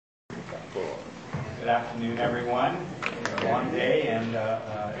Good afternoon, everyone. A long day, and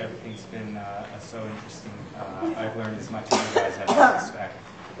everything's been so interesting. I've learned as much as you guys have, I suspect.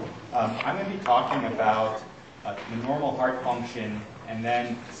 I'm going to be talking about the normal heart function and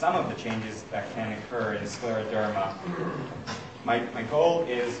then some of the changes that can occur in scleroderma. My goal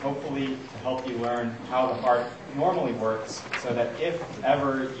is hopefully to help you learn how the heart normally works so that if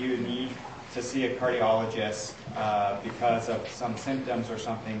ever you need to see a cardiologist because of some symptoms or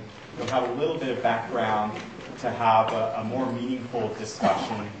something, you'll have a little bit of background to have a more meaningful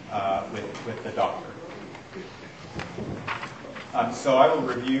discussion with the doctor. So I will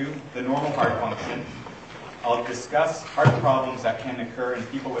review the normal heart function. I'll discuss heart problems that can occur in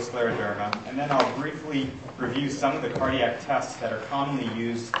people with scleroderma, and then I'll briefly review some of the cardiac tests that are commonly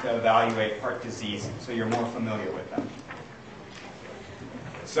used to evaluate heart disease so you're more familiar with them.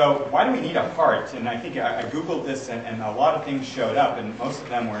 So why do we need a heart? And I think I Googled this, and a lot of things showed up, and most of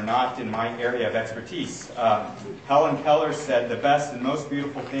them were not in my area of expertise. Helen Keller said, "The best and most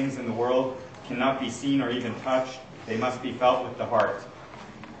beautiful things in the world cannot be seen or even touched. They must be felt with the heart."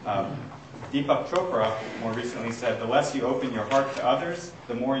 Deepak Chopra more recently said, "The less you open your heart to others,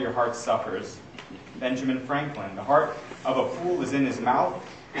 the more your heart suffers." Benjamin Franklin, "The heart of a fool is in his mouth,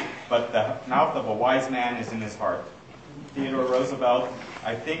 but the mouth of a wise man is in his heart." Theodore Roosevelt,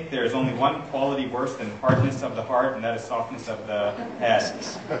 "I think there is only one quality worse than hardness of the heart, and that is softness of the head."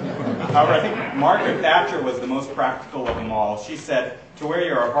 However, I think Margaret Thatcher was the most practical of them all. She said, "To wear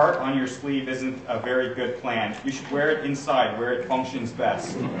your heart on your sleeve isn't a very good plan. You should wear it inside, where it functions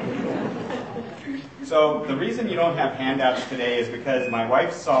best." So the reason you don't have handouts today is because my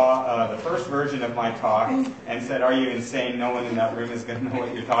wife saw the first version of my talk and said, "Are you insane? No one in that room is going to know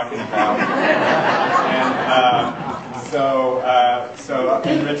what you're talking about." And so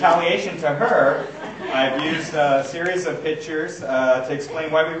in retaliation to her, I've used a series of pictures to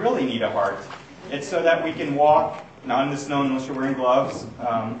explain why we really need a heart. It's so that we can walk, not in the snow unless you're wearing gloves,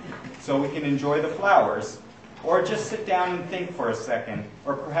 so we can enjoy the flowers, or just sit down and think for a second,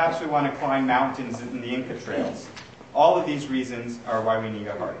 or perhaps we want to climb mountains in the Inca trails. All of these reasons are why we need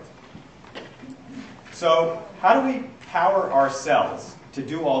a heart. So how do we power our cells to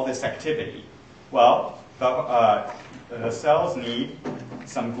do all this activity? Well, the cells need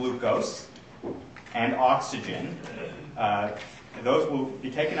some glucose and oxygen. Those will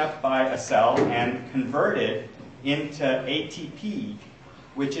be taken up by a cell and converted into ATP,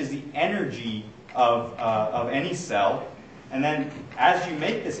 which is the energy of any cell. And then as you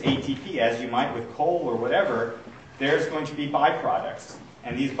make this ATP, as you might with coal or whatever, there's going to be byproducts.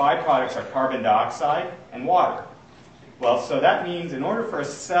 And these byproducts are carbon dioxide and water. Well, so that means in order for a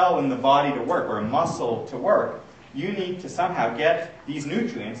cell in the body to work, or a muscle to work, you need to somehow get these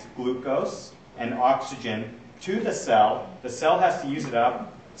nutrients, glucose and oxygen, to the cell. The cell has to use it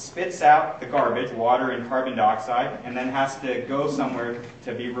up, spits out the garbage, water and carbon dioxide, and then has to go somewhere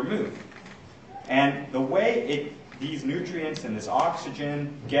to be removed. And the way these nutrients and this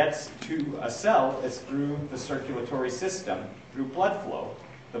oxygen gets to a cell is through the circulatory system, through blood flow.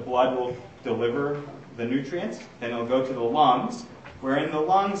 The blood will deliver the nutrients, then it'll go to the lungs, where in the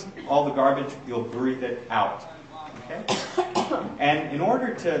lungs, all the garbage, you'll breathe it out. Okay? And in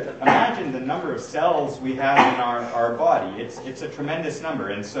order to imagine the number of cells we have in our body, it's a tremendous number.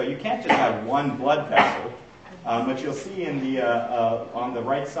 And so you can't just have one blood vessel. But you'll see in on the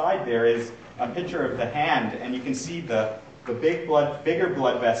right side there is a picture of the hand, and you can see the bigger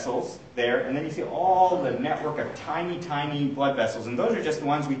blood vessels there, and then you see all the network of tiny, tiny blood vessels. And those are just the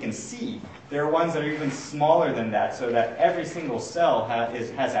ones we can see. There are ones that are even smaller than that, so that every single cell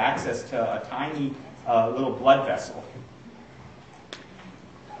has access to a tiny little blood vessel.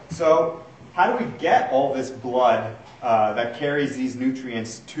 So how do we get all this blood that carries these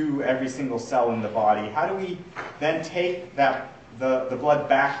nutrients to every single cell in the body? How do we then take the blood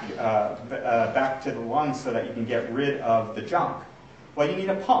back to the lungs so that you can get rid of the junk? Well, you need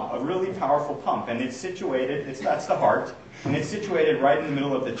a pump, a really powerful pump, and it's situated, that's the heart, and it's situated right in the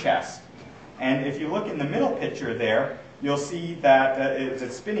middle of the chest. And if you look in the middle picture there, you'll see that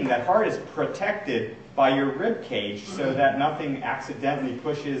it's spinning. That heart is protected by your rib cage so that nothing accidentally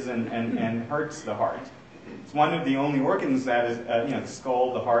pushes and hurts the heart. It's one of the only organs that is, the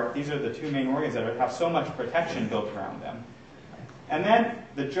skull, the heart, these are the two main organs that have so much protection built around them. And then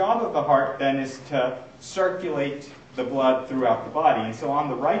the job of the heart then is to circulate the blood throughout the body. And so on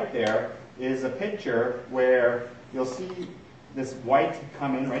the right there is a picture where you'll see this white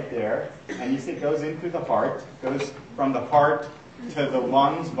come in right there, and you see it goes in through the heart, goes from the heart to the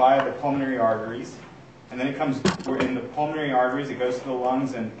lungs via the pulmonary arteries, and then it comes in the pulmonary arteries, it goes to the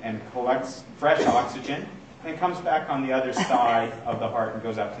lungs and collects fresh oxygen, and it comes back on the other side of the heart and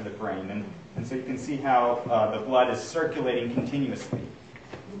goes out to the brain. And so you can see how the blood is circulating continuously.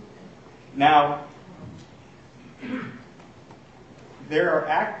 Now,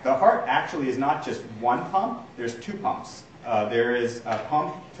 the heart actually is not just one pump, there's two pumps. There is a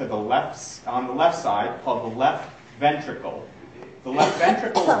pump to the on the left side called the left ventricle. The left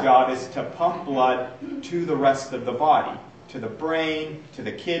ventricle's job is to pump blood to the rest of the body, to the brain, to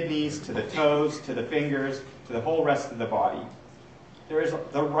the kidneys, to the toes, to the fingers, to the whole rest of the body. There is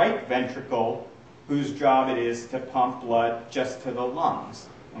the right ventricle whose job it is to pump blood just to the lungs.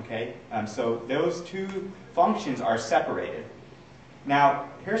 Okay? So those two functions are separated. Now,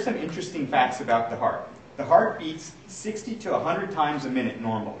 here's some interesting facts about the heart. The heart beats 60 to 100 times a minute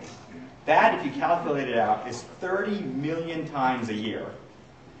normally. That, if you calculate it out, is 30 million times a year.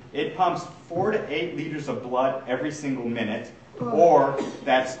 It pumps 4 to 8 liters of blood every single minute, or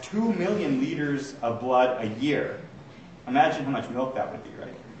that's 2 million liters of blood a year. Imagine how much milk that would be,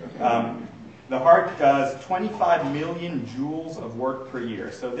 right? The heart does 25 million joules of work per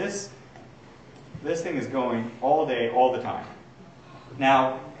year. So this thing is going all day, all the time.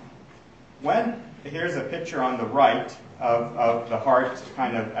 Now, here's a picture on the right of the heart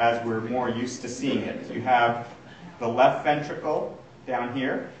kind of as we're more used to seeing it. You have the left ventricle down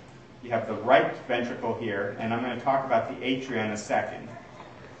here. You have the right ventricle here. And I'm going to talk about the atria in a second.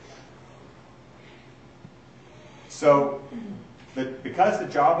 So, because the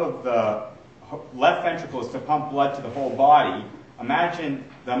job of the left ventricle is to pump blood to the whole body, imagine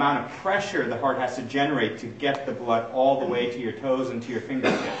the amount of pressure the heart has to generate to get the blood all the way to your toes and to your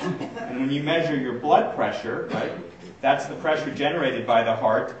fingertips. And when you measure your blood pressure, right, that's the pressure generated by the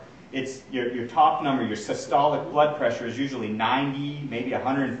heart. It's your top number, your systolic blood pressure is usually 90, maybe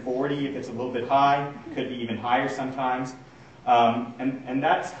 140 if it's a little bit high. Could be even higher sometimes. And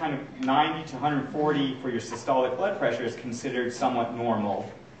that's kind of 90 to 140 for your systolic blood pressure is considered somewhat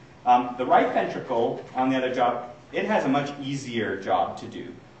normal. The right ventricle, on the other job, it has a much easier job to do.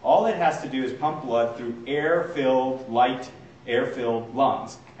 All it has to do is pump blood through air-filled, light air-filled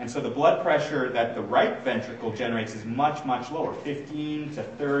lungs. And so the blood pressure that the right ventricle generates is much, much lower, 15 to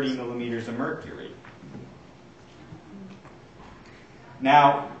 30 millimeters of mercury.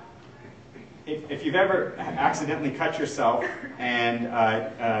 Now, if you've ever accidentally cut yourself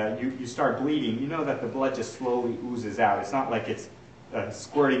and you start bleeding, you know that the blood just slowly oozes out. It's not like it's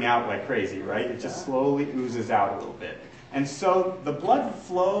squirting out like crazy, right? It just slowly oozes out a little bit. And so the blood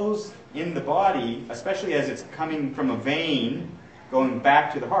flows in the body, especially as it's coming from a vein going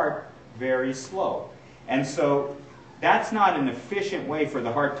back to the heart, very slow. And so that's not an efficient way for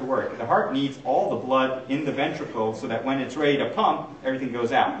the heart to work. The heart needs all the blood in the ventricle so that when it's ready to pump, everything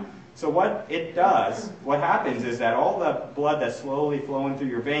goes out. So what it does, what happens is that all the blood that's slowly flowing through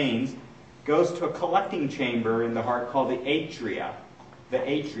your veins goes to a collecting chamber in the heart called the atria. The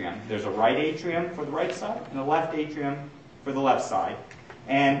atrium. There's a right atrium for the right side and a left atrium for the left side.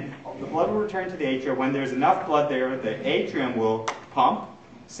 And the blood will return to the atria. When there's enough blood there, the atrium will pump,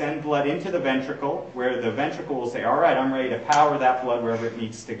 send blood into the ventricle, where the ventricle will say, all right, I'm ready to power that blood wherever it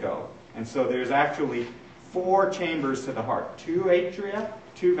needs to go. And so there's actually 4 chambers to the heart. 2 atria,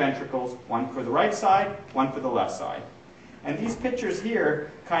 2 ventricles, one for the right side, one for the left side. And these pictures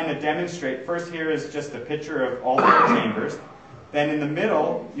here kind of demonstrate, first here is just a picture of all 4 chambers. Then in the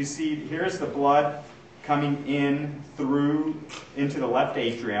middle, you see here's the blood coming in through into the left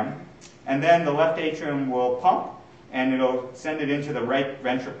atrium. And then the left atrium will pump, and it'll send it into the right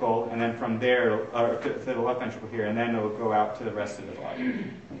ventricle, and then from there, to the left ventricle here, and then it'll go out to the rest of the body.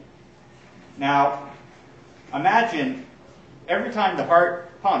 Now, imagine every time the heart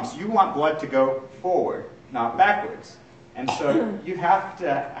pumps, you want blood to go forward, not backwards. And so you have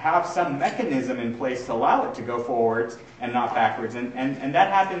to have some mechanism in place to allow it to go forwards and not backwards. And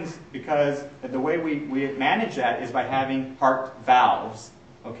that happens because the way we manage that is by having heart valves.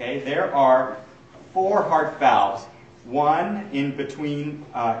 Okay? There are 4 heart valves. One in between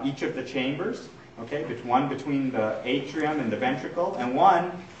each of the chambers. Okay? One between the atrium and the ventricle. And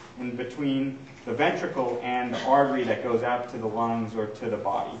one in between the ventricle and the artery that goes out to the lungs or to the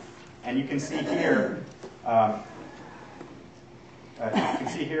body. And you can see here... you can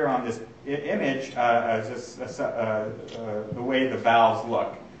see here on this image the way the valves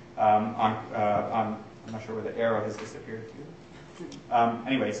look. I'm not sure where the arrow has disappeared to.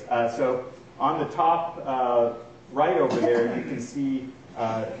 Anyways, so on the top right over there, you can see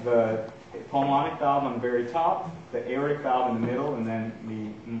the pulmonic valve on the very top, the aortic valve in the middle, and then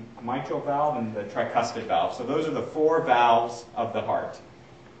the mitral valve and the tricuspid valve. So those are the 4 valves of the heart.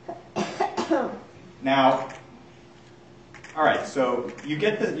 Now, all right, so you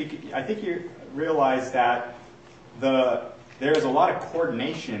get the. I think realize that there's a lot of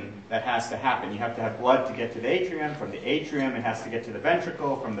coordination that has to happen. You have to have blood to get to the atrium. From the atrium, it has to get to the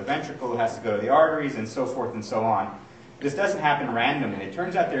ventricle. From the ventricle, it has to go to the arteries, and so forth and so on. This doesn't happen randomly. It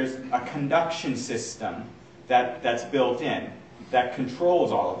turns out there's a conduction system that's built in that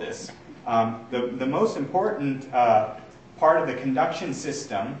controls all of this. The most important part of the conduction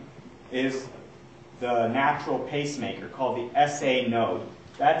system is the natural pacemaker called the SA node.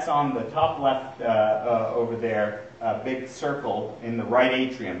 That's on the top left over there, big circle in the right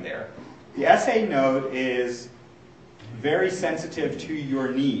atrium there. The SA node is very sensitive to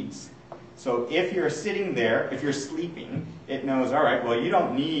your needs. So if you're sitting there, if you're sleeping, it knows, all right, well, you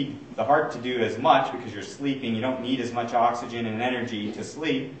don't need the heart to do as much because you're sleeping. You don't need as much oxygen and energy to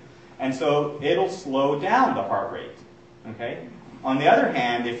sleep. And so it'll slow down the heart rate. Okay? On the other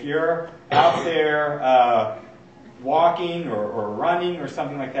hand, if you're out there walking or running or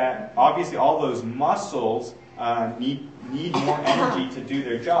something like that, obviously all those muscles need more energy to do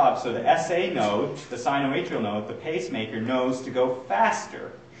their job. So the SA node, the sinoatrial node, the pacemaker, knows to go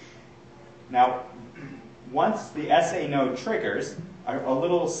faster. Now, once the SA node triggers, a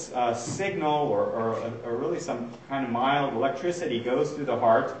little signal or really some kind of mild electricity goes through the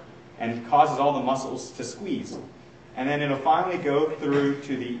heart and causes all the muscles to squeeze. And then it'll finally go through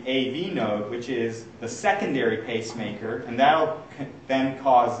to the AV node, which is the secondary pacemaker, and that'll then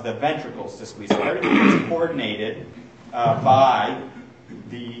cause the ventricles to squeeze. So everything is coordinated by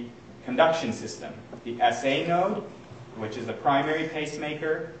the conduction system. The SA node, which is the primary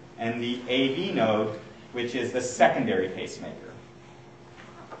pacemaker, and the AV node, which is the secondary pacemaker.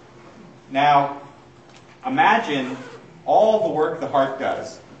 Now, imagine all the work the heart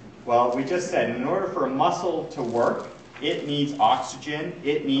does. Well, we just said, in order for a muscle to work, it needs oxygen,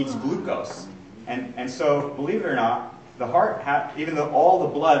 it needs glucose. And so, believe it or not, the heart, even though all the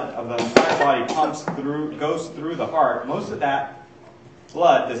blood of the entire body goes through the heart, most of that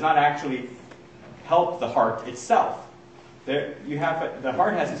blood does not actually help the heart itself. The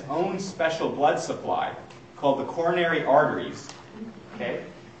heart has its own special blood supply called the coronary arteries. Okay?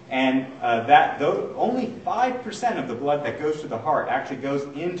 And only 5% of the blood that goes to the heart actually goes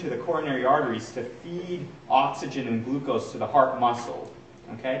into the coronary arteries to feed oxygen and glucose to the heart muscle.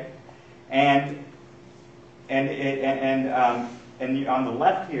 Okay? And on the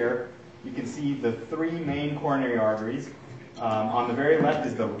left here, you can see the three main coronary arteries. On the very left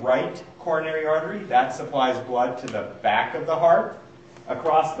is the right coronary artery. That supplies blood to the back of the heart.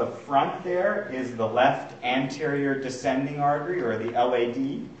 Across the front there is the left anterior descending artery, or the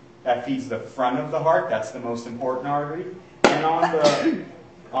LAD. That feeds the front of the heart. That's the most important artery. And on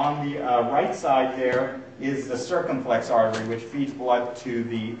the right side there is the circumflex artery, which feeds blood to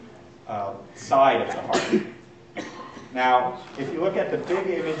the side of the heart. Now, if you look at the big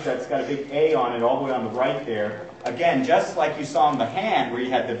image that's got a big A on it all the way on the right there, again, just like you saw in the hand where you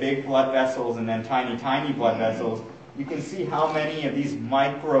had the big blood vessels and then tiny, tiny blood vessels, you can see how many of these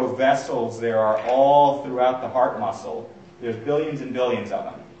micro vessels there are all throughout the heart muscle. There's billions and billions of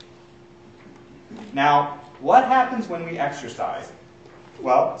them. Now, what happens when we exercise?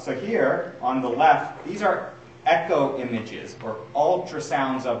 Well, so here on the left, these are echo images or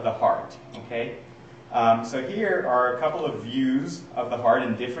ultrasounds of the heart. Okay? So here are a couple of views of the heart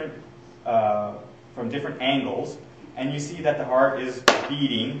in from different angles, and you see that the heart is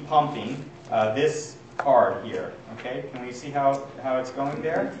beating, pumping this hard here. Okay? Can we see how it's going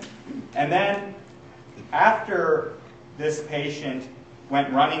there? And then after this patient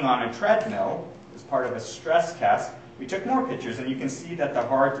went running on a treadmill as part of a stress test, we took more pictures, and you can see that the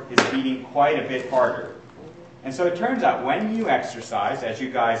heart is beating quite a bit harder. And so it turns out when you exercise, as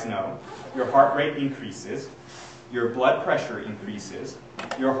you guys know, your heart rate increases, your blood pressure increases,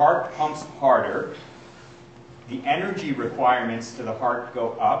 your heart pumps harder, the energy requirements to the heart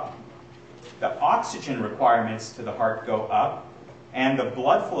go up, the oxygen requirements to the heart go up, and the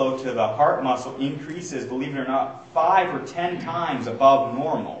blood flow to the heart muscle increases, believe it or not, 5 or 10 times above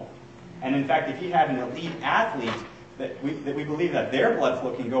normal. And in fact, if you have an elite athlete, that we believe that their blood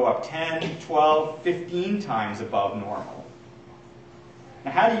flow can go up 10, 12, 15 times above normal.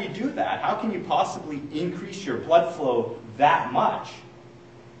 Now, how do you do that? How can you possibly increase your blood flow that much?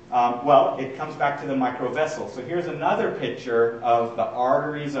 Well, it comes back to the microvessels. So here's another picture of the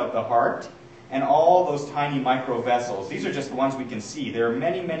arteries of the heart and all those tiny microvessels. These are just the ones we can see. There are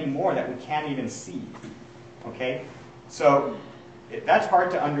many, many more that we can't even see. Okay? So that's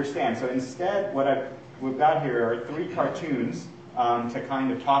hard to understand. So instead, what we've got here are 3 cartoons to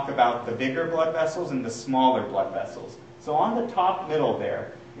kind of talk about the bigger blood vessels and the smaller blood vessels. So on the top middle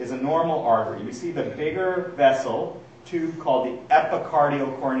there is a normal artery. You see the bigger vessel tube called the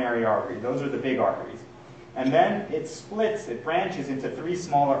epicardial coronary artery. Those are the big arteries. And then it splits, it branches into 3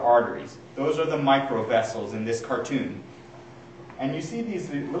 smaller arteries. Those are the microvessels in this cartoon. And you see these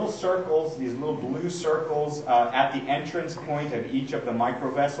little circles, these little blue circles at the entrance point of each of the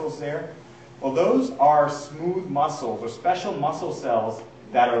microvessels there. Well, those are smooth muscles or special muscle cells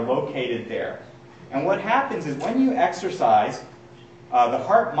that are located there. And what happens is when you exercise, the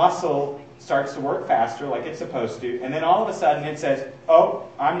heart muscle starts to work faster like it's supposed to, and then all of a sudden it says, oh,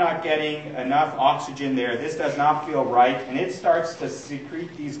 I'm not getting enough oxygen there, this does not feel right, and it starts to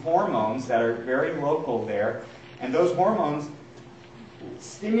secrete these hormones that are very local there, and those hormones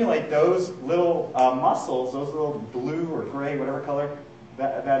stimulate those little muscles, those little blue or gray, whatever color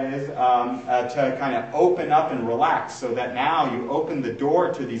that is, to kind of open up and relax, so that now you open the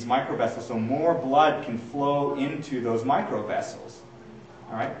door to these microvessels so more blood can flow into those microvessels.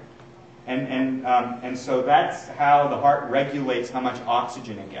 All right? And so that's how the heart regulates how much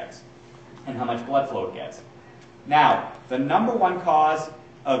oxygen it gets and how much blood flow it gets. Now, the #1 cause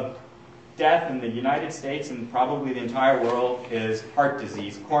of death in the United States and probably the entire world is heart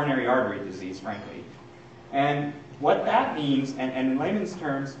disease, coronary artery disease, frankly. And what that means, and in layman's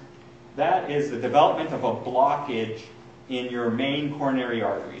terms, that is the development of a blockage in your main coronary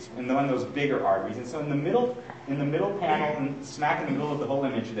arteries, in one of those bigger arteries. And so in the middle panel, and smack in the middle of the whole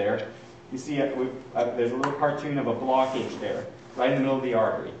image there, you see there's a little cartoon of a blockage there, right in the middle of the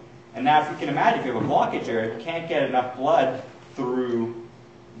artery. And now if you can imagine, if you have a blockage there, you can't get enough blood through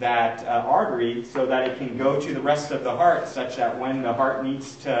that artery so that it can go to the rest of the heart, such that when the heart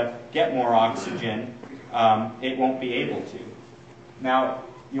needs to get more oxygen, it won't be able to. Now,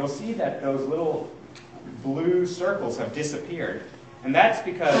 you'll see that those little blue circles have disappeared. And that's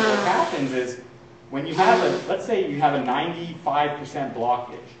because what happens is, when you have let's say you have a 95%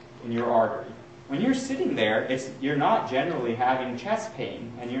 blockage in your artery. When you're sitting there, you're not generally having chest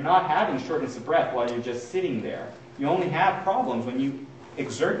pain, and you're not having shortness of breath while you're just sitting there. You only have problems when you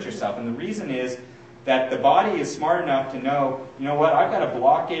exert yourself, and the reason is that the body is smart enough to know, you know what, I've got a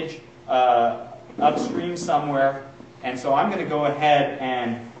blockage upstream somewhere, and so I'm going to go ahead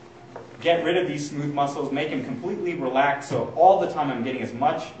and get rid of these smooth muscles, make them completely relaxed, so all the time I'm getting as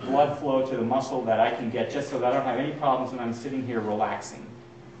much blood flow to the muscle that I can get, just so that I don't have any problems when I'm sitting here relaxing.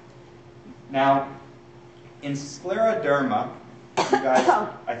 Now, in scleroderma, you guys,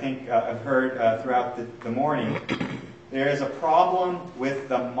 I think, have heard throughout the morning, there is a problem with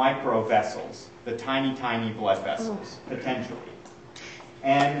the microvessels, the tiny, tiny blood vessels, potentially.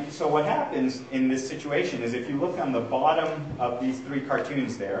 And so what happens in this situation is, if you look on the bottom of these 3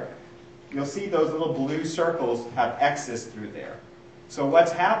 cartoons there, you'll see those little blue circles have X's through there. So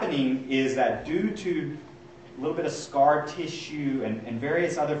what's happening is that due to a little bit of scar tissue and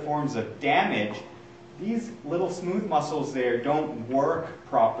various other forms of damage, these little smooth muscles there don't work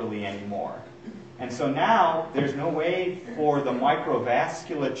properly anymore. And so now there's no way for the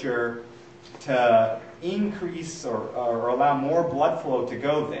microvasculature to increase or allow more blood flow to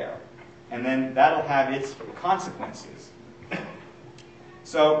go there. And then that'll have its consequences.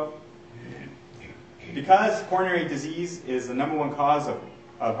 So, because coronary disease is the #1 cause of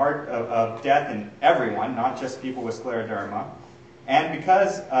death in everyone, not just people with scleroderma, and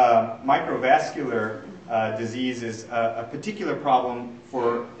because microvascular disease is a particular problem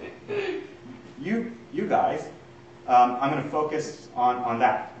for you guys, I'm going to focus on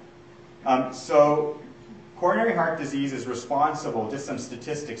that. So coronary heart disease is responsible, just some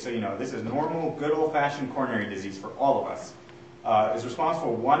statistics so you know, this is normal, good old-fashioned coronary disease for all of us. Is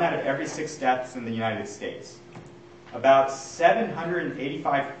responsible for 1 out of every 6 deaths in the United States. About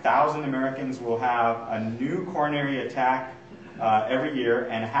 785,000 Americans will have a new coronary attack every year,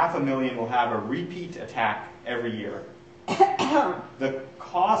 and 500,000 will have a repeat attack every year. The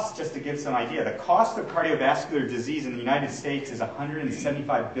cost, just to give some idea, the cost of cardiovascular disease in the United States is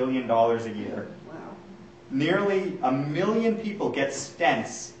 $175 billion a year. Wow. Nearly 1 million people get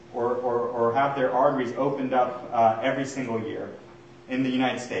stents or have their arteries opened up every single year in the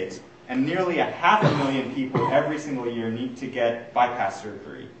United States. And nearly 500,000 people every single year need to get bypass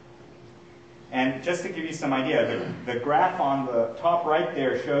surgery. And just to give you some idea, the graph on the top right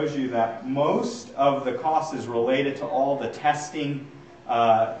there shows you that most of the cost is related to all the testing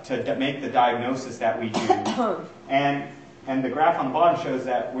to make the diagnosis that we do. And the graph on the bottom shows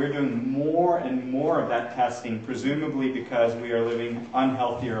that we're doing more and more of that testing, presumably because we are living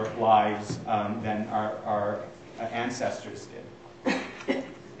unhealthier lives than our ancestors did.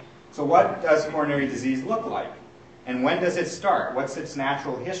 So what does coronary disease look like? And when does it start? What's its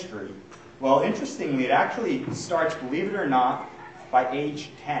natural history? Well, interestingly, it actually starts, believe it or not, by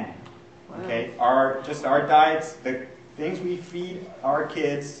age 10. Okay, our diets, the things we feed our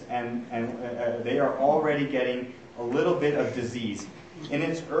kids, and they are already getting a little bit of disease. In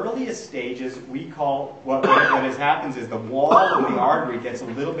its earliest stages, we call, what happens is the wall of the artery gets a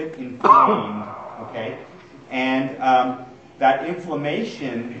little bit inflamed, okay? And that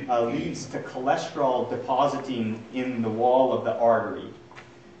inflammation leads to cholesterol depositing in the wall of the artery.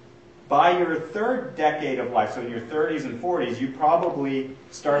 By your third decade of life, so in your 30s and 40s, you probably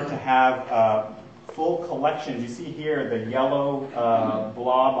start to have full collections. You see here the yellow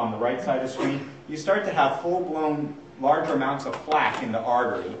blob on the right side of the screen. You start to have full-blown larger amounts of plaque in the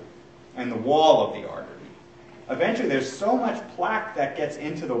artery and the wall of the artery. Eventually, there's so much plaque that gets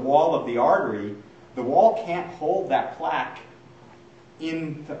into the wall of the artery, the wall can't hold that plaque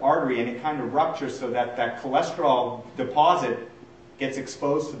in the artery, and it kind of ruptures so that that cholesterol deposit gets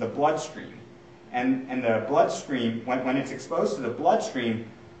exposed to the bloodstream. And the bloodstream, when it's exposed to the bloodstream,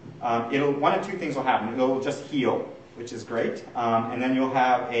 one of two things will happen. It'll just heal, which is great, and then you'll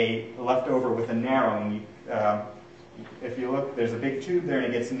have a leftover with a narrowing. If you look, there's a big tube there,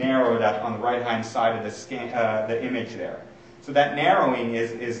 and it gets narrowed up on the right-hand side of the image there. So that narrowing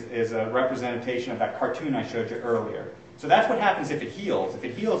is a representation of that cartoon I showed you earlier. So that's what happens if it heals. If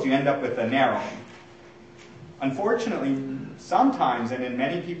it heals, you end up with a narrowing. Unfortunately, sometimes, and in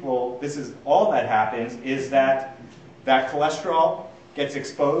many people, this is all that happens, is that cholesterol gets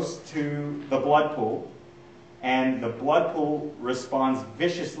exposed to the blood pool, and the blood pool responds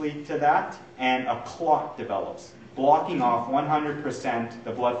viciously to that, and a clot develops, blocking off 100%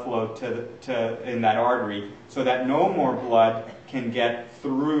 the blood flow in that artery, so that no more blood can get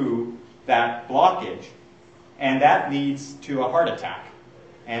through that blockage, and that leads to a heart attack.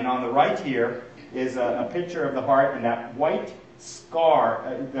 And on the right here is a picture of the heart, and that white scar,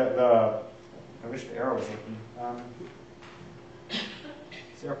 I wish the arrow was looking.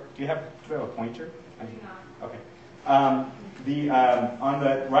 Do you have a pointer? Okay. On the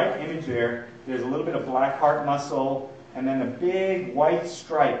right image there, there's a little bit of black heart muscle, and then a big white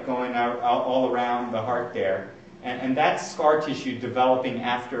stripe going out all around the heart there. And that's scar tissue developing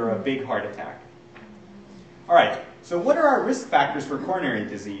after a big heart attack. All right, so what are our risk factors for coronary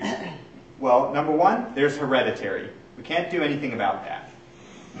disease? Well, number one, there's hereditary. We can't do anything about that.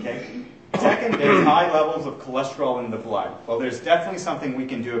 Okay? Second, there's high levels of cholesterol in the blood. Well, there's definitely something we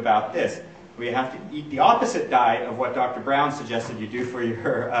can do about this. We have to eat the opposite diet of what Dr. Brown suggested you do for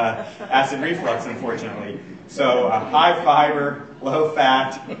your acid reflux, unfortunately. So high fiber, low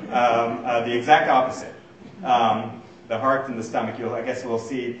fat, the exact opposite. The heart and the stomach, I guess we'll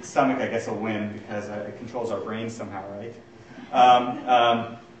see, the stomach I guess will win because it controls our brains somehow,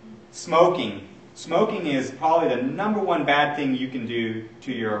 right? Smoking. Smoking is probably the number one bad thing you can do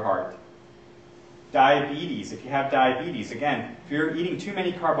to your heart. Diabetes, if you have diabetes, again, if you're eating too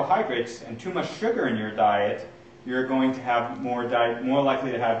many carbohydrates and too much sugar in your diet, you're going to have more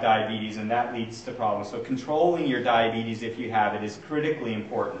likely to have diabetes, and that leads to problems. So controlling your diabetes, if you have it, is critically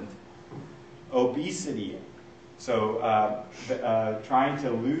important. Obesity, so trying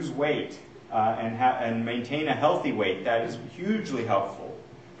to lose weight and maintain a healthy weight, that is hugely helpful.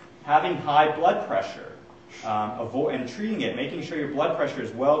 Having high blood pressure, and treating it, making sure your blood pressure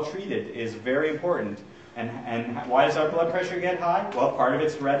is well treated is very important. And why does our blood pressure get high? Well, part of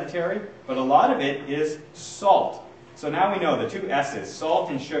it's hereditary, but a lot of it is salt. So now we know the two S's, salt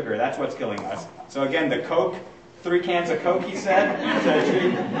and sugar, that's what's killing us. So again, the Coke, 3 cans of Coke, he said, to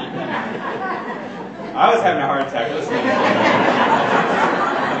treat. I was having a heart attack listening.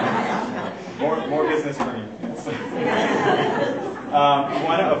 More business for me. You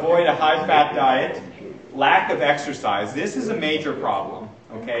want to avoid a high-fat diet. Lack of exercise. This is a major problem.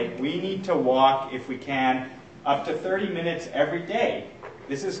 Okay, we need to walk, if we can, up to 30 minutes every day.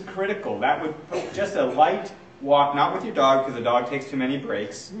 This is critical. That would just a light walk, not with your dog, because the dog takes too many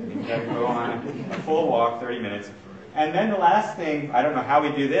breaks. You've got to go on a full walk, 30 minutes. And then the last thing, I don't know how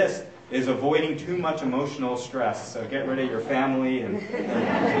we do this, is avoiding too much emotional stress. So get rid of your family and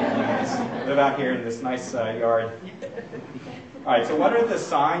live out here in this nice yard. All right, so what are the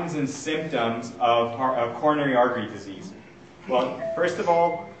signs and symptoms of coronary artery disease? Well, first of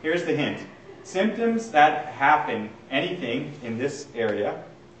all, here's the hint. Symptoms that happen, anything in this area,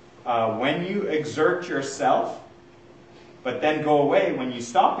 when you exert yourself, but then go away when you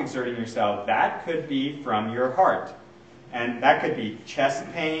stop exerting yourself, that could be from your heart. And that could be chest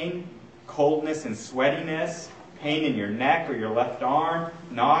pain, coldness and sweatiness, pain in your neck or your left arm,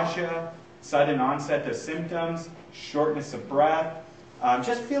 nausea, sudden onset of symptoms, shortness of breath,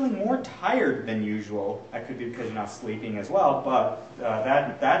 just feeling more tired than usual. That could be because you're not sleeping as well, but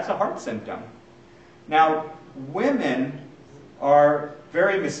that's a heart symptom. Now, women are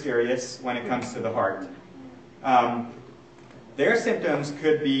very mysterious when it comes to the heart. Their symptoms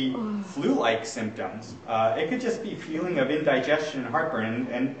could be flu-like symptoms. It could just be feeling of indigestion and heartburn,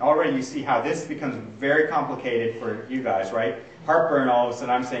 and already you see how this becomes very complicated for you guys, right? Heartburn, all of a sudden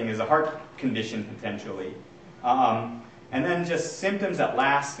I'm saying, is a heart condition potentially. And then just symptoms that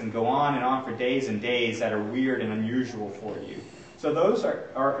last and go on and on for days and days that are weird and unusual for you. So those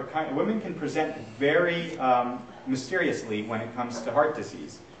are kind of, women can present very mysteriously when it comes to heart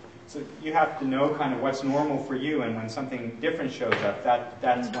disease. So you have to know kind of what's normal for you, and when something different shows up,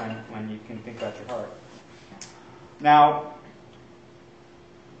 that's when you can think about your heart. Now,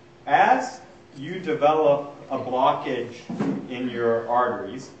 as you develop a blockage in your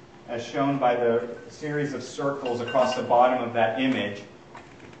arteries, as shown by the series of circles across the bottom of that image,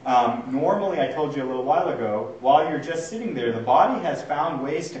 normally, I told you a little while ago, while you're just sitting there, the body has found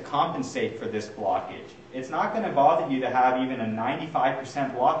ways to compensate for this blockage. It's not going to bother you to have even a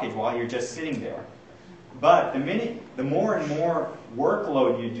 95% blockage while you're just sitting there. But the more and more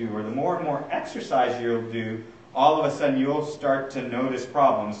workload you do, or the more and more exercise you'll do, all of a sudden you'll start to notice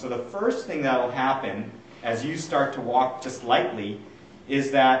problems. So the first thing that will happen as you start to walk just lightly is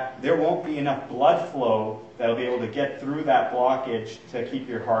that there won't be enough blood flow that'll be able to get through that blockage to keep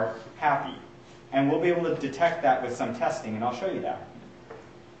your heart happy. And we'll be able to detect that with some testing, and I'll show you that.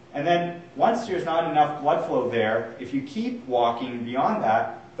 And then once there's not enough blood flow there, if you keep walking beyond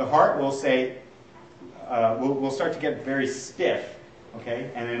that, the heart will say, will start to get very stiff,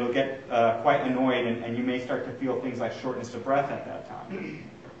 okay? And it'll get quite annoyed, and you may start to feel things like shortness of breath at that time.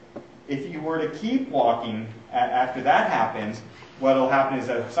 If you were to keep walking after that happens, what will happen is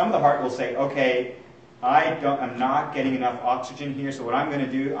that some of the heart will say, okay, I'm not getting enough oxygen here, so what I'm going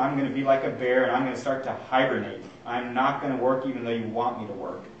to do, I'm going to be like a bear, and I'm going to start to hibernate. I'm not going to work even though you want me to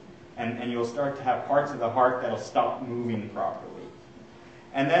work. And you'll start to have parts of the heart that'll stop moving properly.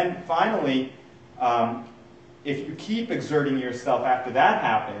 And then finally, if you keep exerting yourself after that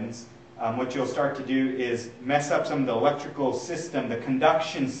happens, what you'll start to do is mess up some of the electrical system, the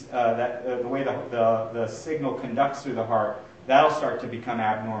conductions, the way the signal conducts through the heart. That'll start to become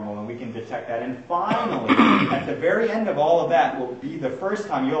abnormal, and we can detect that. And finally, at the very end of all of that will be the first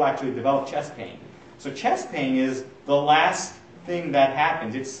time you'll actually develop chest pain. So chest pain is the last thing that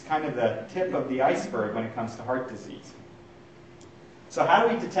happens. It's kind of the tip of the iceberg when it comes to heart disease. So how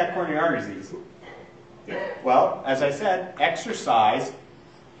do we detect coronary artery disease? Well, as I said, exercise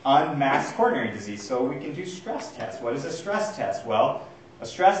unmasks coronary disease. So we can do stress tests. What is a stress test? Well, a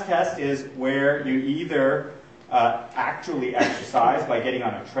stress test is where you either actually exercise by getting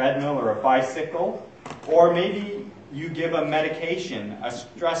on a treadmill or a bicycle, or maybe you give a medication, a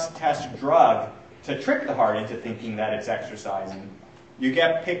stress test drug, to trick the heart into thinking that it's exercising. You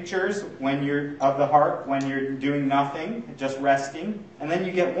get pictures of the heart when you're doing nothing, just resting, and then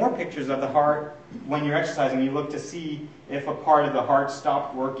you get more pictures of the heart when you're exercising. You look to see if a part of the heart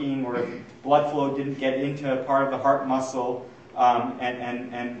stopped working, or if blood flow didn't get into a part of the heart muscle,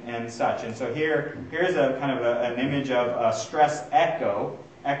 and such. And so here's a kind of an image of a stress echo.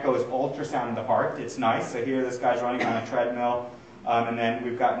 Echo is ultrasound of the heart. It's nice. So here this guy's running on a treadmill. And then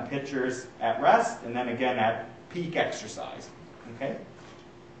we've gotten pictures at rest, and then again at peak exercise. Okay?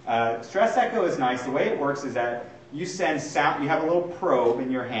 Stress echo is nice. The way it works is that you send sound. You have a little probe in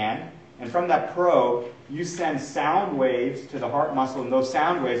your hand, and from that probe, you send sound waves to the heart muscle, and those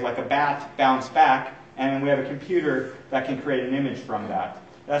sound waves, like a bat, bounce back, and we have a computer that can create an image from that.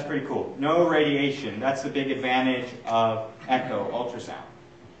 That's pretty cool. No radiation. That's the big advantage of echo, ultrasound.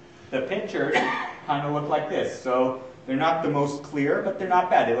 The pictures kind of look like this. So they're not the most clear, but they're not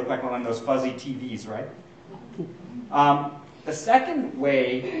bad. They look like one of those fuzzy TVs, right? The second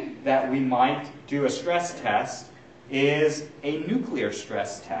way that we might do a stress test is a nuclear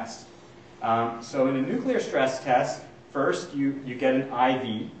stress test. So in a nuclear stress test, first you get an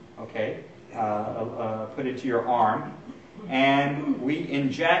IV, okay, put into your arm, and we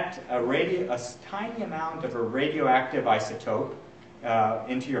inject a tiny amount of a radioactive isotope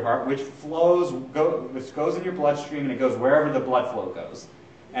into your heart, which goes in your bloodstream, and it goes wherever the blood flow goes.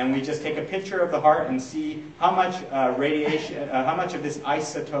 And we just take a picture of the heart and see how much radiation, how much of this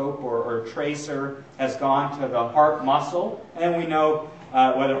isotope or tracer has gone to the heart muscle, and then we know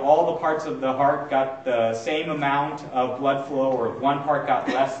whether all the parts of the heart got the same amount of blood flow, or if one part got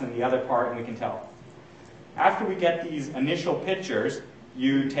less than the other part, and we can tell. After we get these initial pictures,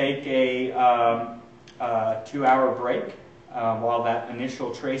 you take a 2-hour break while that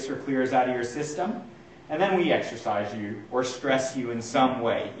initial tracer clears out of your system, and then we exercise you or stress you in some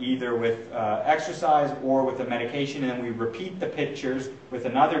way, either with exercise or with a medication, and then we repeat the pictures with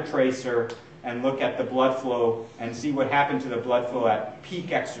another tracer and look at the blood flow and see what happened to the blood flow at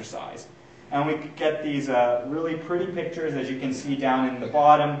peak exercise. And we get these really pretty pictures, as you can see down in the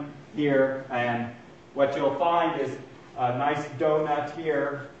bottom here. And what you'll find is a nice donut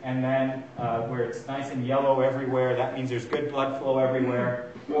here, and then where it's nice and yellow everywhere, that means there's good blood flow everywhere.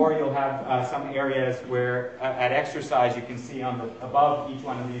 Or you'll have some areas where at exercise you can see on the, above each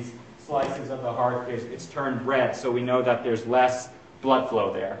one of these slices of the heart, it's turned red, so we know that there's less blood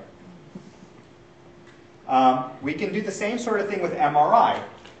flow there. We can do the same sort of thing with MRI.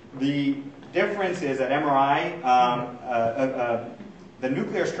 The difference is that MRI, the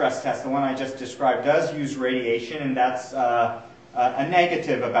nuclear stress test, the one I just described, does use radiation, and that's a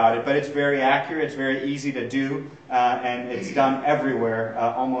negative about it, but it's very accurate, it's very easy to do, and it's done everywhere.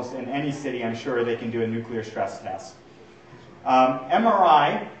 Almost in any city, I'm sure they can do a nuclear stress test.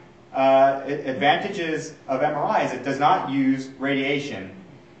 MRI, advantages of MRI is it does not use radiation.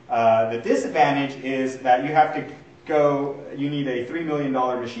 The disadvantage is that you have to you need a $3 million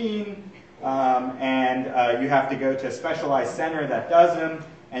machine, and you have to go to a specialized center that does them,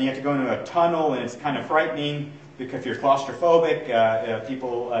 and you have to go into a tunnel, and it's kind of frightening because if you're claustrophobic,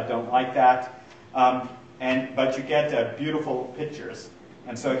 people don't like that. But you get beautiful pictures.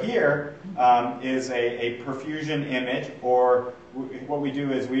 And so here is a perfusion image, or what we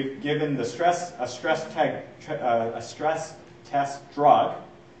do is we've given the a stress test drug,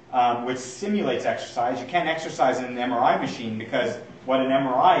 which simulates exercise. You can't exercise in an MRI machine because what an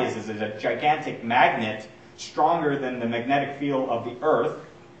MRI is a gigantic magnet stronger than the magnetic field of the Earth.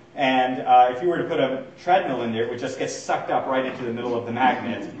 And if you were to put a treadmill in there, it would just get sucked up right into the middle of the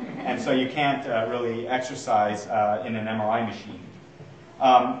magnet. And so you can't really exercise in an MRI machine.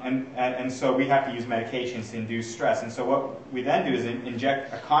 And so we have to use medications to induce stress. And so what we then do is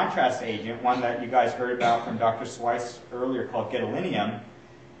inject a contrast agent, one that you guys heard about from Dr. Swice earlier called gadolinium.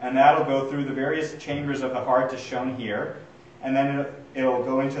 And that'll go through the various chambers of the heart as shown here. And then it'll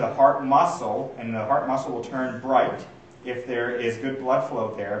go into the heart muscle, and the heart muscle will turn bright if there is good blood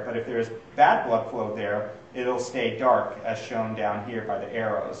flow there. But if there's bad blood flow there, it'll stay dark, as shown down here by the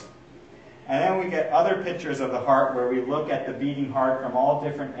arrows. And then we get other pictures of the heart where we look at the beating heart from all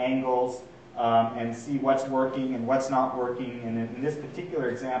different angles and see what's working and what's not working. And in this particular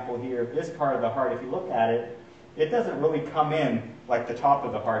example here, this part of the heart, if you look at it, it doesn't really come in like the top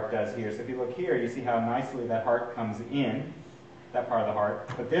of the heart does here. So if you look here, you see how nicely that heart comes in, that part of the heart.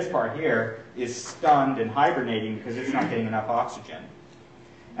 But this part here is stunned and hibernating because it's not getting enough oxygen.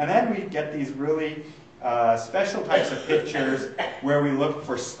 And then we get these really special types of pictures where we look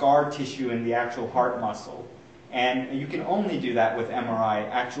for scar tissue in the actual heart muscle. And you can only do that with MRI,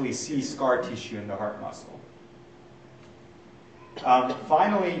 actually see scar tissue in the heart muscle.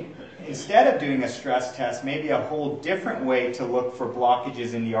 Finally, instead of doing a stress test, maybe a whole different way to look for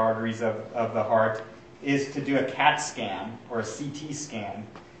blockages in the arteries of the heart is to do a CAT scan or a CT scan.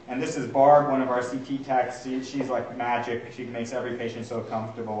 And this is Barb, one of our CT techs. She's like magic. She makes every patient so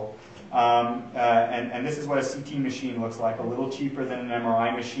comfortable. And this is what a CT machine looks like, a little cheaper than an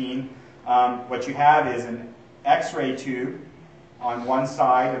MRI machine. What you have is an X-ray tube on one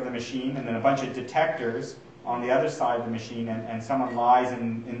side of the machine and then a bunch of detectors on the other side of the machine, and someone lies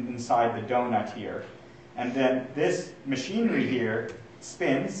inside the donut here. And then this machinery here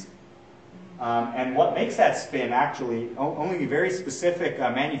spins, and what makes that spin actually, only very specific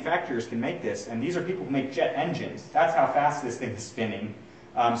manufacturers can make this, and these are people who make jet engines. That's how fast this thing is spinning.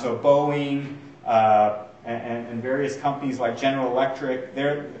 So Boeing and various companies like General Electric,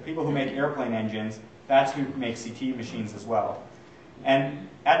 they're the people who make airplane engines. That's who makes CT machines as well. And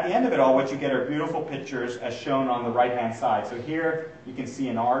at the end of it all, what you get are beautiful pictures as shown on the right-hand side. So here you can see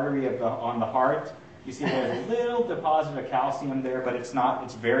an artery on the heart. You see there's a little deposit of calcium there, but it's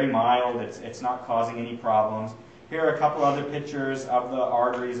very mild. It's not causing any problems. Here are a couple other pictures of the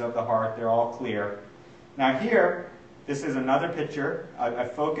arteries of the heart. They're all clear. Now here, this is another picture. I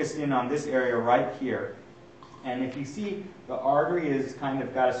focused in on this area right here. And if you see, the artery is kind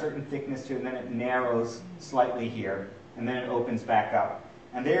of got a certain thickness to it, and then it narrows slightly here, and then it opens back up.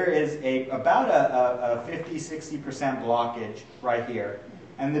 And there is about a 50–60% blockage right here.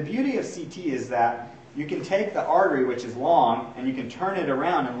 And the beauty of CT is that you can take the artery, which is long, and you can turn it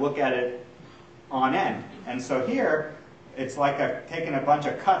around and look at it on end. And so here, it's like I've taken a bunch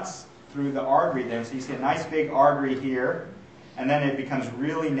of cuts through the artery there. So you see a nice big artery here, and then it becomes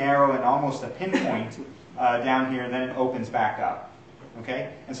really narrow and almost a pinpoint down here, and then it opens back up.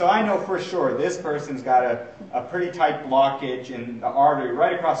 Okay? And so I know for sure this person's got a pretty tight blockage in the artery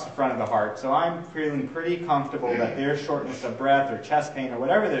right across the front of the heart. So I'm feeling pretty comfortable that their shortness of breath or chest pain or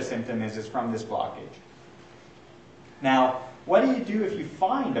whatever their symptom is from this blockage. Now, what do you do if you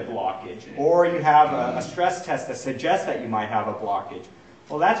find a blockage, or you have a stress test that suggests that you might have a blockage?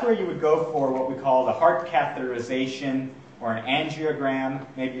 Well, that's where you would go for what we call the heart catheterization or an angiogram.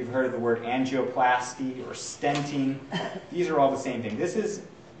 Maybe you've heard of the word angioplasty or stenting. These are all the same thing. This is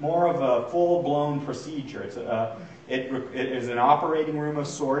more of a full-blown procedure. It is an operating room of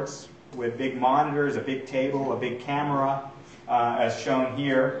sorts with big monitors, a big table, a big camera, as shown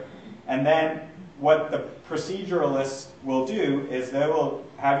here. And then what the proceduralist will do is they will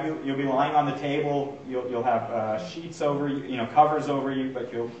have you'll be lying on the table, you'll have sheets over you, covers over you,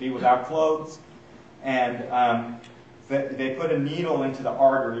 but you'll be without clothes. And they put a needle into the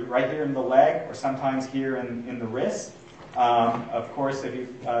artery right here in the leg, or sometimes here in the wrist. Of course, if you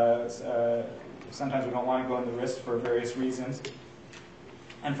sometimes we don't want to go in the wrist for various reasons.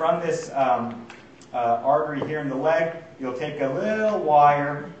 And from this artery here in the leg, you'll take a little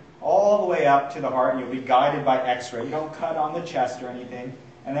wire all the way up to the heart, and you'll be guided by X-ray. You don't cut on the chest or anything.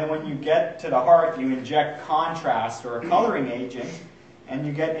 And then when you get to the heart, you inject contrast or a coloring agent, and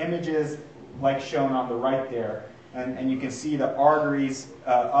you get images like shown on the right there. And you can see the arteries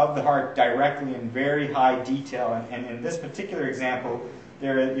of the heart directly in very high detail. And in this particular example,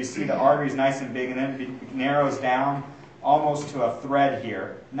 there you see the arteries nice and big, and then it narrows down almost to a thread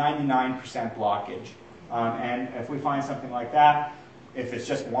here, 99% blockage. And if we find something like that, if it's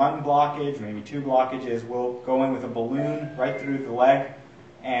just one blockage, maybe two blockages, we'll go in with a balloon right through the leg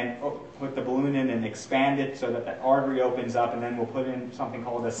and put the balloon in and expand it so that the artery opens up, and then we'll put in something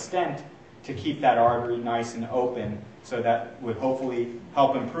called a stent to keep that artery nice and open, so that would hopefully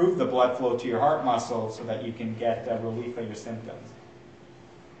help improve the blood flow to your heart muscle so that you can get relief of your symptoms.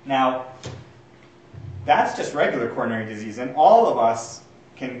 Now, that's just regular coronary disease, and all of us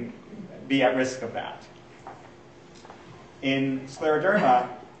can be at risk of that. In scleroderma,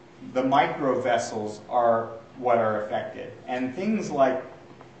 the microvessels are what are affected, and things like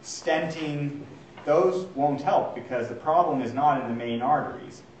stenting, those won't help because the problem is not in the main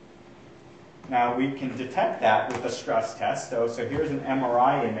arteries. Now, we can detect that with a stress test. So here's an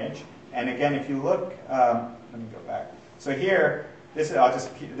MRI image. And again, if you look, let me go back. So here, this is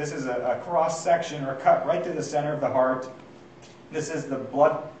a cross-section or a cut right through the center of the heart. This is the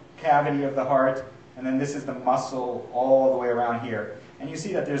blood cavity of the heart. And then this is the muscle all the way around here. And you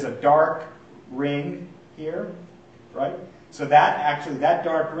see that there's a dark ring here, right? So that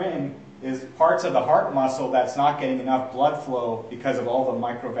dark ring is parts of the heart muscle that's not getting enough blood flow because of all the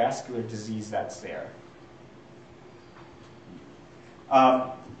microvascular disease that's there.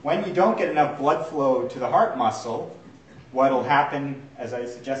 When you don't get enough blood flow to the heart muscle, what will happen, as I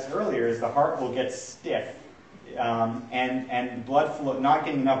suggested earlier, is the heart will get stiff. And blood flow, not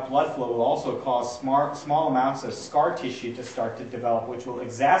getting enough blood flow will also cause small amounts of scar tissue to start to develop, which will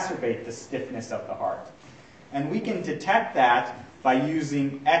exacerbate the stiffness of the heart. And we can detect that by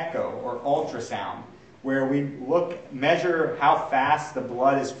using echo or ultrasound, where we measure how fast the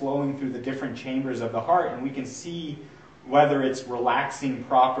blood is flowing through the different chambers of the heart, and we can see whether it's relaxing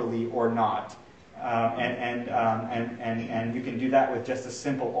properly or not. And you can do that with just a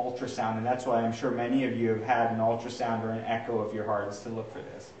simple ultrasound, and that's why I'm sure many of you have had an ultrasound or an echo of your heart is to look for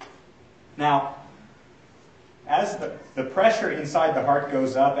this. Now, as the pressure inside the heart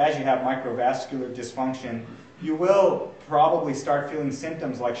goes up, as you have microvascular dysfunction, you will probably start feeling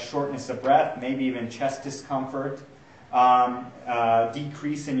symptoms like shortness of breath, maybe even chest discomfort,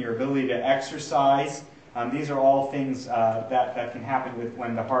 decrease in your ability to exercise. These are all things that can happen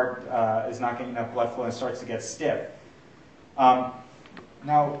when the heart is not getting enough blood flow and starts to get stiff.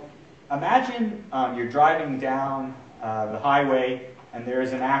 Now, imagine you're driving down the highway and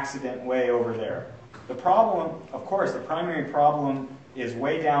there's an accident way over there. The problem, of course, the primary problem is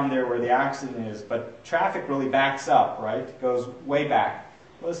way down there where the accident is, but traffic really backs up, right? It goes way back.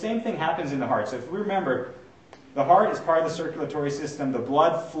 Well, the same thing happens in the heart. So if we remember, the heart is part of the circulatory system. The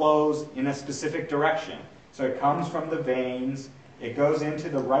blood flows in a specific direction. So it comes from the veins, it goes into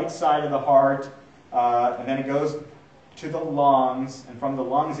the right side of the heart, and then it goes to the lungs, and from the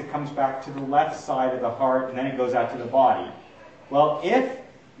lungs it comes back to the left side of the heart, and then it goes out to the body. Well, if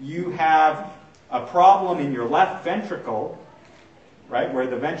you have a problem in your left ventricle, right, where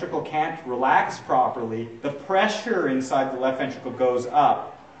the ventricle can't relax properly, the pressure inside the left ventricle goes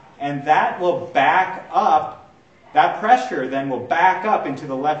up. And that will back up, that pressure then will back up into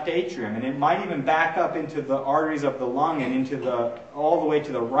the left atrium. And it might even back up into the arteries of the lung and into all the way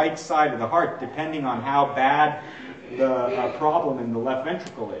to the right side of the heart, depending on how bad the problem in the left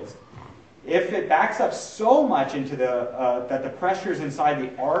ventricle is. If it backs up so much into that the pressures inside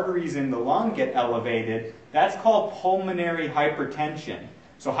the arteries in the lung get elevated, that's called pulmonary hypertension.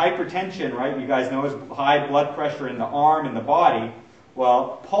 So hypertension, right, you guys know is high blood pressure in the arm and the body.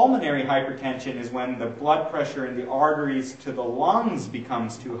 Well, pulmonary hypertension is when the blood pressure in the arteries to the lungs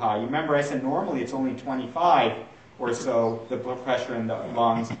becomes too high. You remember I said normally it's only 25 or so, the blood pressure in the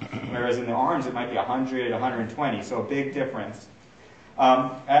lungs, whereas in the arms it might be 100, 120, so a big difference.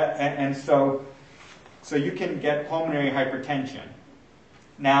 And so you can get pulmonary hypertension.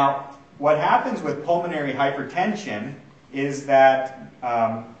 Now, what happens with pulmonary hypertension is that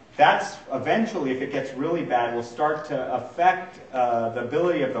that's eventually, if it gets really bad, will start to affect the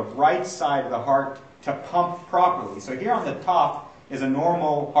ability of the right side of the heart to pump properly. So here on the top is a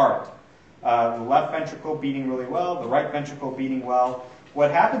normal heart. The left ventricle beating really well, the right ventricle beating well.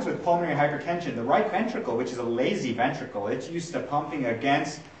 What happens with pulmonary hypertension, the right ventricle, which is a lazy ventricle, it's used to pumping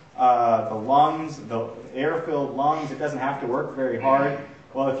against the lungs, the air-filled lungs. It doesn't have to work very hard.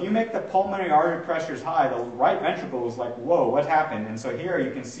 Well, if you make the pulmonary artery pressures high, the right ventricle is like, whoa, what happened? And so here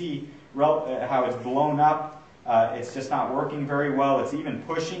you can see how it's blown up. It's just not working very well. It's even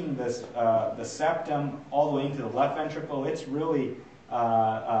pushing this, the septum all the way into the left ventricle. It's really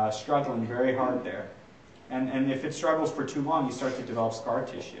struggling very hard there. And if it struggles for too long, you start to develop scar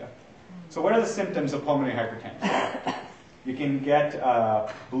tissue. So what are the symptoms of pulmonary hypertension? You can get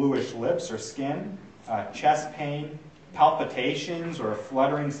bluish lips or skin, chest pain, palpitations or a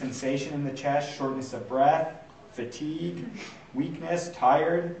fluttering sensation in the chest, shortness of breath, fatigue, weakness,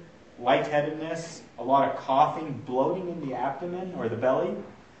 tired, lightheadedness, a lot of coughing, bloating in the abdomen or the belly,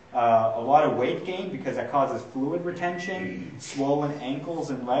 a lot of weight gain because that causes fluid retention, swollen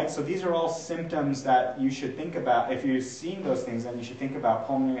ankles and legs. So these are all symptoms that you should think about. If you're seeing those things, then you should think about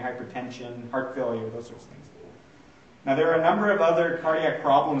pulmonary hypertension, heart failure, those sorts of things. Now, there are a number of other cardiac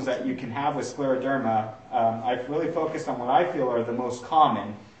problems that you can have with scleroderma. I've really focused on what I feel are the most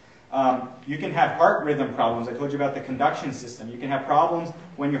common. You can have heart rhythm problems. I told you about the conduction system. You can have problems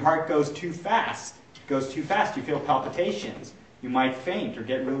when your heart goes too fast. It goes too fast, you feel palpitations. You might faint or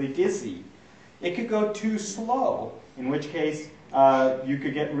get really dizzy. It could go too slow, in which case you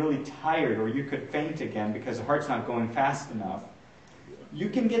could get really tired or you could faint again because the heart's not going fast enough. You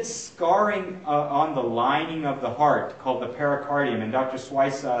can get scarring on the lining of the heart called the pericardium, and Dr.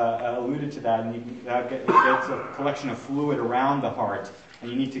 Swice alluded to that, and you get a collection of fluid around the heart, and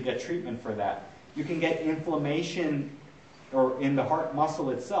you need to get treatment for that. You can get inflammation or in the heart muscle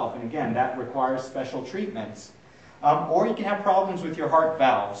itself, and again, that requires special treatments. Or you can have problems with your heart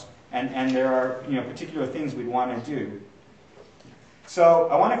valves, and there are particular things we'd want to do. So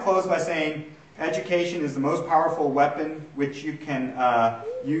I want to close by saying education is the most powerful weapon which you can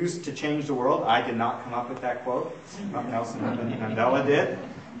use to change the world. I did not come up with that quote. Nelson Mandela did.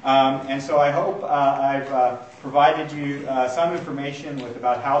 And so I hope I've provided you some information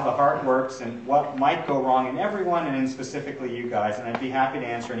about how the heart works and what might go wrong in everyone and in specifically you guys. And I'd be happy to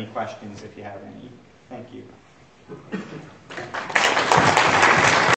answer any questions if you have any. Thank you.